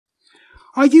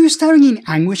Are you staring in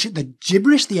anguish at the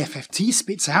gibberish the FFT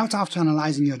spits out after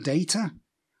analysing your data?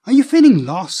 Are you feeling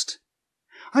lost?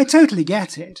 I totally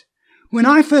get it. When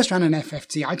I first ran an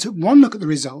FFT, I took one look at the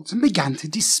results and began to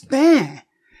despair.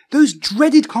 Those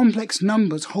dreaded complex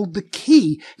numbers hold the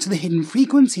key to the hidden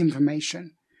frequency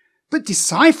information, but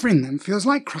deciphering them feels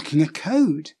like cracking a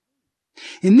code.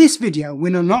 In this video,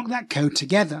 we'll unlock that code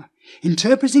together,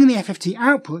 interpreting the FFT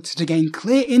output to gain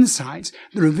clear insights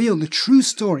that reveal the true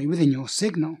story within your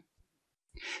signal.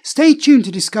 Stay tuned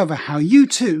to discover how you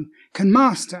too can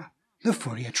master the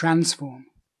Fourier Transform.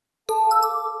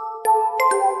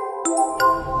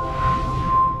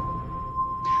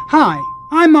 Hi,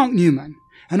 I'm Mark Newman,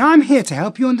 and I'm here to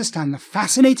help you understand the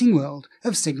fascinating world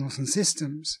of signals and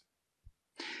systems.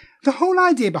 The whole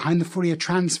idea behind the Fourier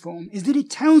Transform is that it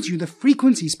tells you the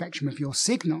frequency spectrum of your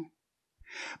signal.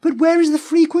 But where is the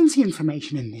frequency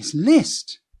information in this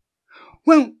list?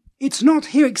 Well, it's not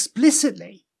here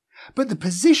explicitly, but the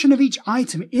position of each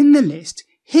item in the list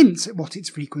hints at what its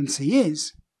frequency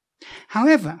is.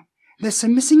 However, there's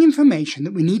some missing information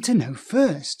that we need to know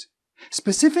first.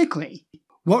 Specifically,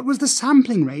 what was the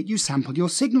sampling rate you sampled your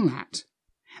signal at?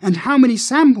 And how many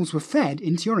samples were fed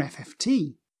into your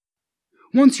FFT?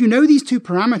 Once you know these two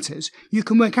parameters, you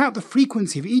can work out the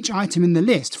frequency of each item in the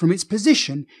list from its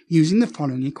position using the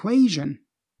following equation.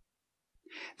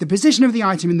 The position of the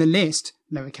item in the list,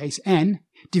 lowercase n,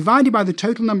 divided by the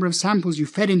total number of samples you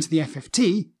fed into the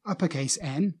FFT, uppercase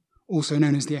N, also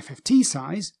known as the FFT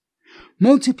size,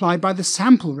 multiplied by the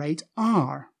sample rate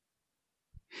r.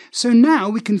 So now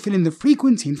we can fill in the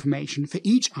frequency information for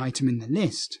each item in the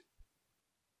list.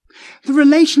 The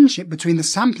relationship between the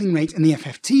sampling rate and the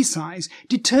FFT size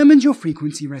determines your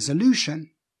frequency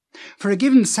resolution. For a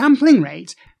given sampling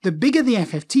rate, the bigger the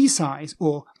FFT size,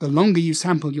 or the longer you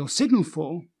sampled your signal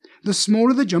for, the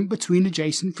smaller the jump between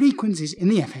adjacent frequencies in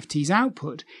the FFT's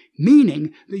output,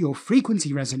 meaning that your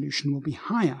frequency resolution will be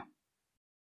higher.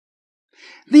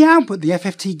 The output the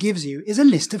FFT gives you is a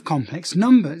list of complex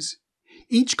numbers.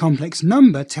 Each complex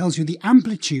number tells you the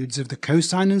amplitudes of the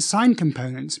cosine and sine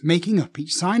components making up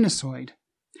each sinusoid.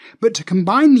 But to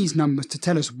combine these numbers to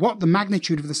tell us what the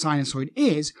magnitude of the sinusoid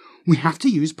is, we have to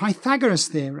use Pythagoras'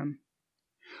 theorem.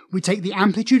 We take the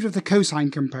amplitude of the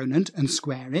cosine component and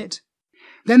square it,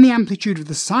 then the amplitude of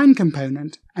the sine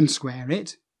component and square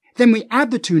it, then we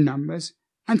add the two numbers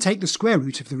and take the square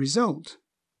root of the result.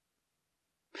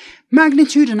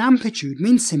 Magnitude and amplitude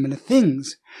mean similar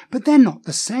things, but they're not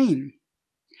the same.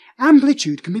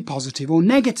 Amplitude can be positive or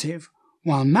negative,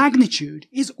 while magnitude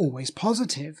is always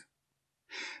positive.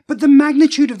 But the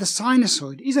magnitude of the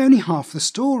sinusoid is only half the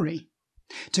story.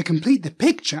 To complete the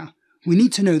picture, we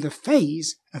need to know the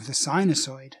phase of the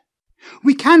sinusoid.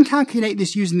 We can calculate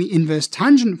this using the inverse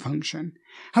tangent function.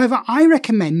 However, I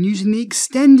recommend using the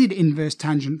extended inverse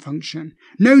tangent function,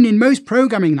 known in most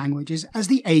programming languages as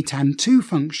the atan2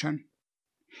 function.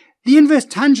 The inverse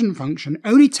tangent function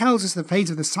only tells us the phase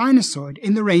of the sinusoid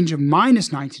in the range of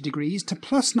minus 90 degrees to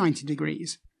plus 90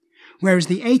 degrees, whereas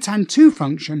the atan2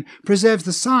 function preserves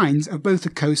the sines of both the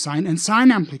cosine and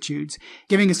sine amplitudes,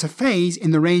 giving us a phase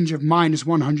in the range of minus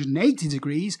 180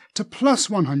 degrees to plus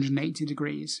 180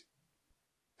 degrees.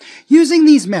 Using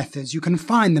these methods, you can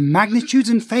find the magnitudes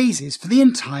and phases for the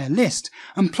entire list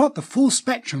and plot the full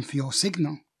spectrum for your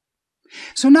signal.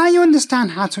 So now you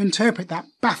understand how to interpret that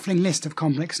baffling list of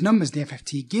complex numbers the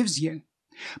FFT gives you.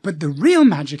 But the real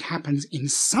magic happens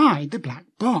inside the black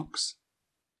box.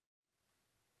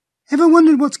 Ever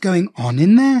wondered what's going on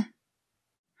in there?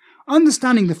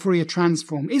 Understanding the Fourier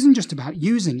Transform isn't just about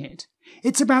using it,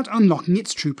 it's about unlocking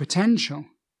its true potential.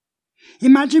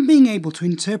 Imagine being able to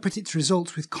interpret its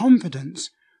results with confidence,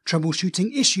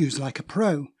 troubleshooting issues like a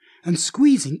pro, and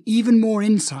squeezing even more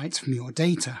insights from your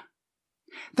data.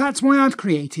 That's why I've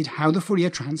created How the Fourier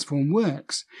Transform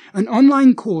Works, an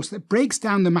online course that breaks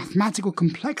down the mathematical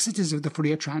complexities of the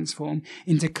Fourier Transform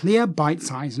into clear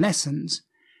bite-sized lessons.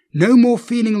 No more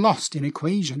feeling lost in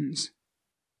equations.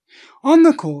 On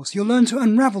the course, you'll learn to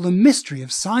unravel the mystery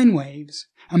of sine waves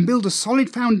and build a solid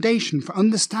foundation for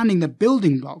understanding the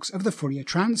building blocks of the Fourier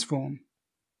Transform.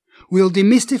 We'll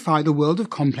demystify the world of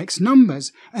complex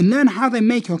numbers and learn how they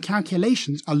make your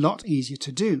calculations a lot easier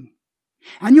to do.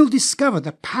 And you'll discover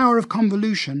the power of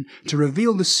convolution to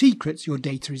reveal the secrets your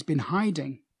data has been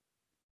hiding.